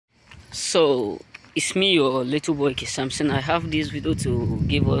So it's me, your little boy Samson. I have this video to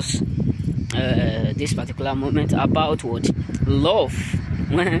give us this particular moment about what love.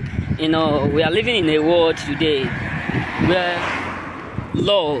 You know, we are living in a world today where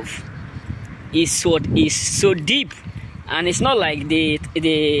love is what is so deep, and it's not like the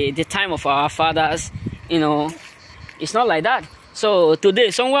time of our fathers. You know, it's not like that. So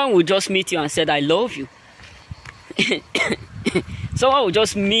today someone will just meet you and said I love you. Someone will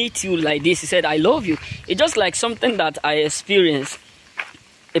just meet you like this. He said I love you. It's just like something that I experienced.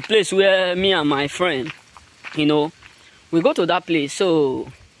 A place where me and my friend, you know, we go to that place. So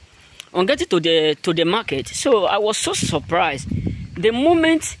on getting to the market, so I was so surprised the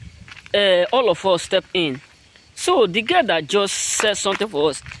moment all of us step in. So the girl that just said something for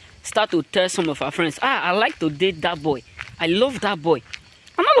us start to tell some of our friends, I like to date that boy, I love that boy.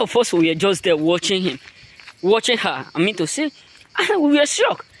 And all of us were just there watching him, watching her. I mean to say, we were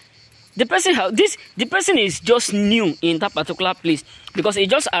shocked. The person is just new in that particular place because he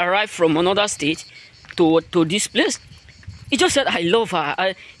just arrived from another state to this place. He just said, I love her.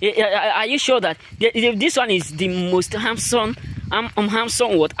 Are you sure that this one is the most handsome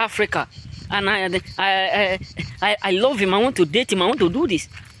what Africa? And I love him. I want to date him. I want to do this.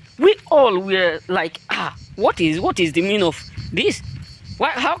 We all were like, what is the meaning of this?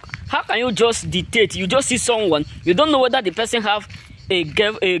 Why? How can you just dictate? You just see someone, you don't know whether the person have a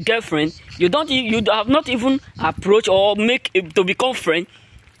girlfriend. You have not even approached or make it to become friend.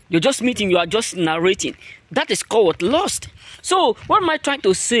 You're just meeting. You are just narrating. That is called what? Lust. So what am I trying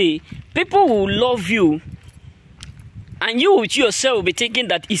to say? People will love you, and you with yourself will be thinking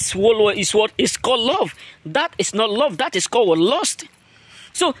that is what is called love. That is not love. That is called what? Lust.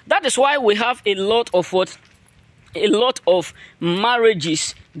 So that is why we have a lot of what? A lot of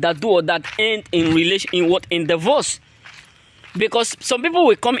marriages that do or that end in divorce. Because some people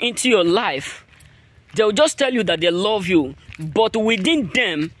will come into your life, they'll just tell you that they love you, but within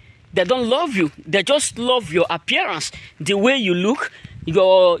them, they don't love you. They just love your appearance, the way you look,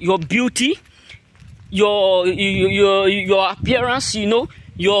 your beauty, your appearance, you know,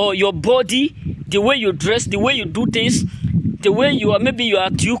 your body, the way you dress, the way you do things, the way you are. Maybe you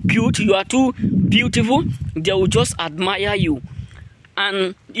are too cute, you are too beautiful. They will just admire you,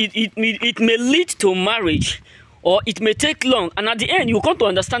 and it may lead to marriage, or it may take long. And at the end, you come to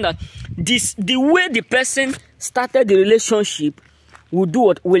understand that the way the person started the relationship will do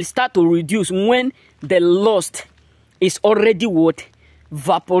what? Will start to reduce when the lust is already what?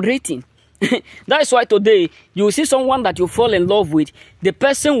 Evaporating. That is why today you will see someone that you fall in love with. The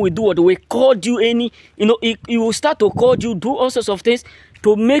person will do what? Will call you he will start to call you, do all sorts of things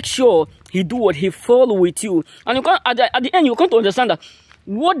to make sure he do what? He fall with you. And you at the end, you come to understand that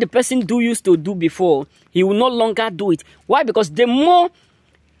what the person used to do before, he will no longer do it. Why? Because the more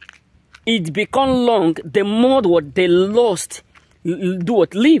it become long, the more what they lost, you do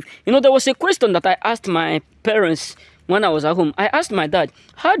what? Leave. You know, there was a question that I asked my parents when I was at home. I asked my dad,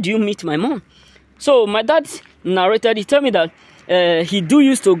 how do you meet my mom? So my dad narrated, he told me that he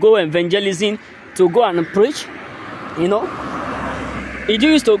used to go evangelism, to go and preach, you know. He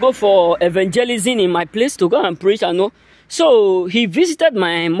used to go for evangelism in my place, to go and preach, I know. So he visited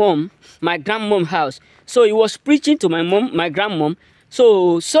my mom, my grandmom's house. So he was preaching to my mom, my grandmom.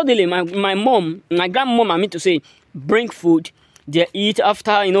 So suddenly my grandmom, I mean to say, bring food. They eat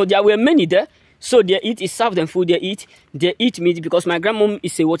after, you know, there were many there. So they eat, he served them food, they eat meat, because my grandmom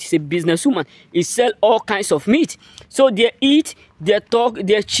is a businesswoman. He sell all kinds of meat. So they eat, they talk,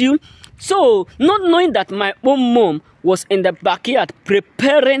 they chill. So not knowing that my own mom was in the backyard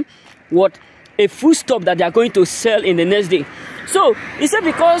preparing what? A food stuff that they are going to sell in the next day. So he said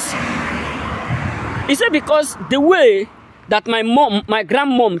because the way that my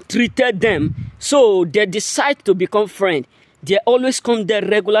grandmom treated them, so they decide to become friends. They always come there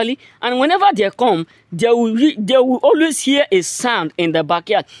regularly, and whenever they come, they will always hear a sound in the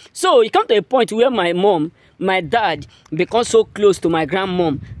backyard. So it come to a point where my dad becomes so close to my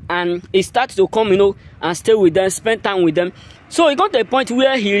grandmom, and he starts to come, you know, and stay with them, spend time with them. So he got to a point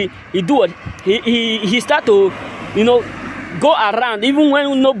where he do what? He start to, you know, go around even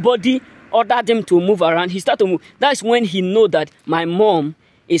when nobody ordered him to move around. He start to move. That's when he know that my mom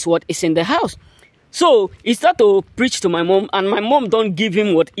is what is in the house. So he start to preach to my mom, and my mom don't give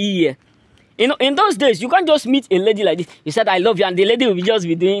him what ear. You know, in those days, you can't just meet a lady like this. You said I love you, and the lady will just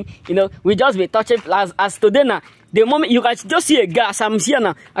be doing, you know, we just be touching as today now. The moment you can just see a girl, as I'm here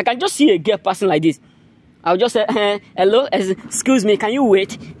now, I can just see a girl passing like this. I'll just say, hello, excuse me, can you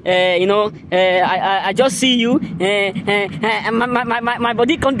wait? I just see you. My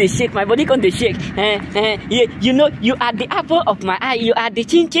body can't shake. My body can't shake. You are the apple of my eye. You are the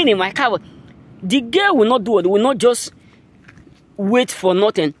chin in my cover. The girl will not do it. Will not just wait for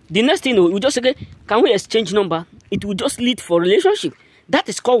nothing. The next thing we just say, can we exchange number? It will just lead for relationship. That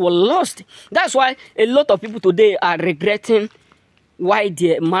is called lust. That's why a lot of people today are regretting why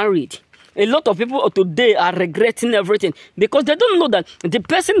they're married. A lot of people today are regretting everything because they don't know that the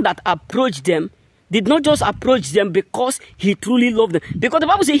person that approached them did not just approach them because he truly loved them. Because the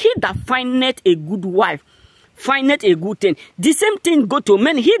Bible says, he that findeth a good wife findeth a good thing. The same thing go to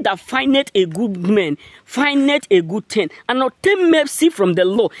men. He that findeth a good man findeth a good thing and obtain mercy from the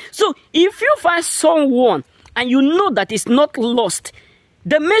Lord. So if you find someone and you know that it's not lost,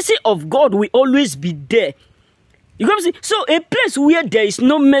 the mercy of God will always be there. You can see, so a place where there is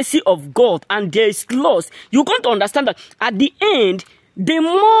no mercy of God and there is loss, you got to understand that at the end, the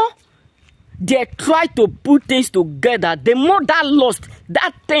more they try to put things together, the more that lust,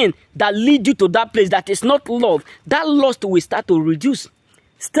 that thing that leads you to that place that is not love, that lust will start to reduce.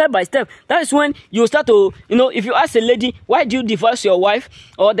 Step by step. That is when you start to, if you ask a lady, why do you divorce your wife?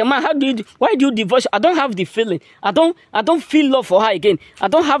 Or the man, why do you divorce? I don't have the feeling. I don't feel love for her again. I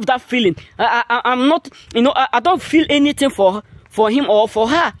don't have that feeling. I'm not, I don't feel anything for him or for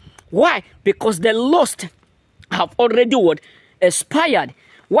her. Why? Because the lust have already expired.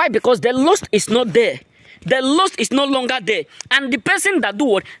 Why? Because the lust is not there. The lust is no longer there. And the person that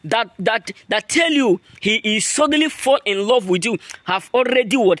that tell you he is suddenly fall in love with you have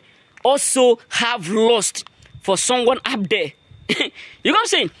already also have lost for someone up there. You know what I'm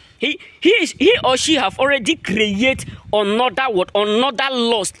saying? He or she have already created another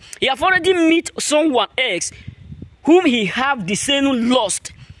lust. He have already meet someone else whom he have the same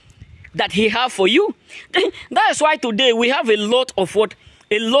lust that he have for you. That is why today we have a lot of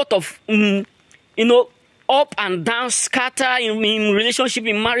up and down, scatter in relationship,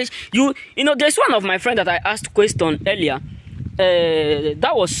 in marriage. There's one of my friends that I asked question earlier.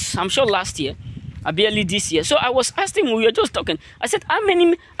 That was, I'm sure, last year, barely this year. So I was asking him, we were just talking. I said, how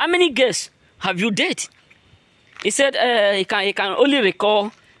many girls have you dated? He said he can only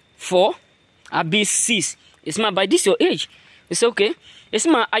recall 4, be 6. It's my, by this your age. He said, okay. It's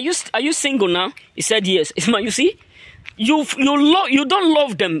my, are you single now? He said yes. It's my, you see. You don't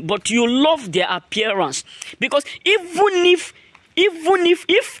love them, but you love their appearance. Because even if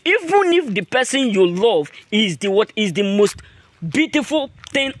the person you love is the most beautiful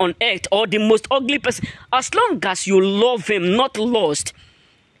thing on earth or the most ugly person, as long as you love him, not lost,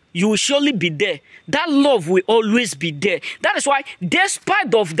 you will surely be there. That love will always be there. That is why,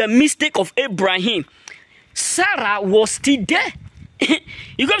 despite of the mistake of Abraham, Sarah was still there.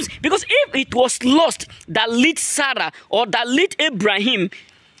 Because if it was lost that lead Sarah or that lead Abraham,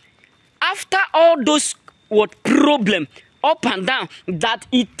 after all those problem up and down that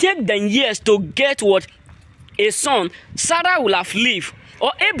it take them years to get a son, Sarah will have lived,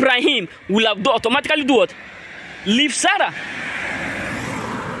 or Abraham will have automatically do what? Leave Sarah.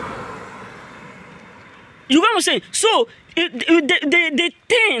 You know what I'm saying? So the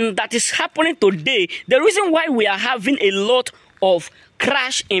thing that is happening today, the reason why we are having a lot of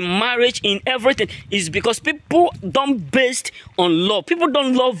crash in marriage, in everything, is because people don't based on love. People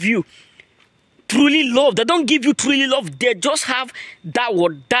don't love you truly love. They don't give you truly love. They just have that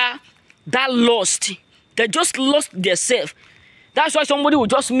lust. They just lost themselves. That's why somebody will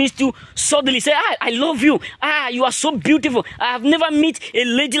just meet you suddenly, say, I love you. You are so beautiful. I have never met a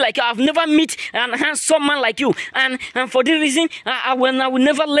lady like you. I have never met a handsome man like you. And for this reason, I will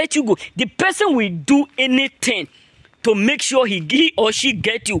never let you go. The person will do anything to make sure he or she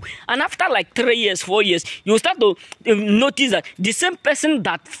get you. And after like 3 years, 4 years, you start to notice that the same person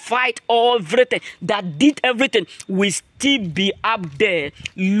that fight everything, that did everything, will still be up there,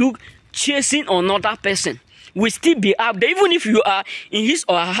 chasing another person. Will still be up there. Even if you are in his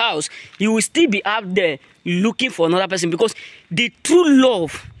or her house, he will still be up there looking for another person, because the true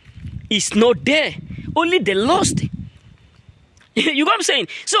love is not there. Only the lust. You know what I'm saying?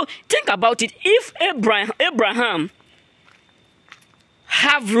 So think about it. If Abraham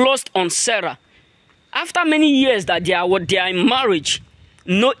have lost on Sarah, after many years that they are in marriage,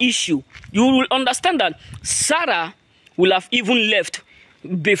 no issue, you will understand that Sarah will have even left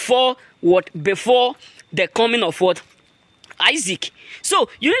before the coming of Isaac. So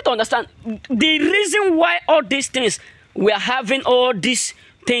you need to understand the reason why all these things, we are having all these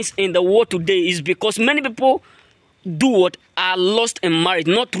things in the world today, is because many people are lost in marriage,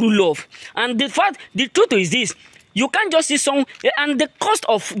 not through love. And the truth is this: You can't just see someone, and the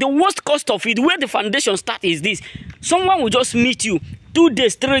worst cost of it, where the foundation start is this. Someone will just meet you 2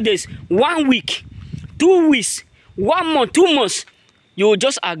 days, 3 days, 1 week, 2 weeks, 1 month, 2 months. You will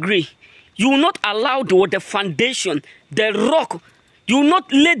just agree. You will not allow the foundation, the rock. You will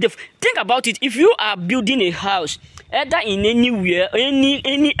not let think about it. If you are building a house, either in anywhere,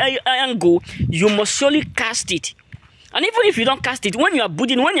 any angle, you must surely cast it. And even if you don't cast it, when you are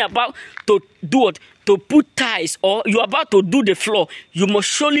building, when you're about to do what? To put tiles, or you're about to do the floor, you must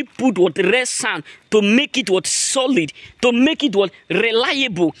surely put red sand to make it solid, to make it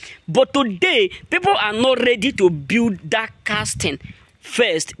reliable. But today, people are not ready to build that casting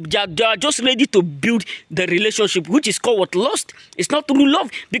first. They are just ready to build the relationship, which is called lust. It's not true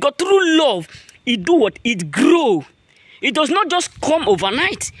love, because true love, it do what? It grow. It does not just come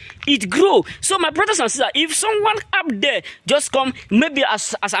overnight. It grow. So my brothers and sisters, if someone up there just come, maybe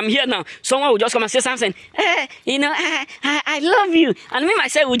as I'm here now, someone will just come and say something, I love you. And me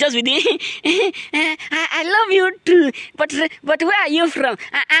myself will just be I love you too. But where are you from?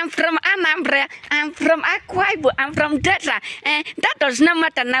 I'm from Anambra. I'm from Akwa Ibom. I'm from Delta. That does not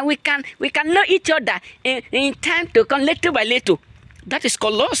matter now. We can know each other in time to come little by little. That is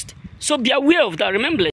called lust. So be aware of that. Remember.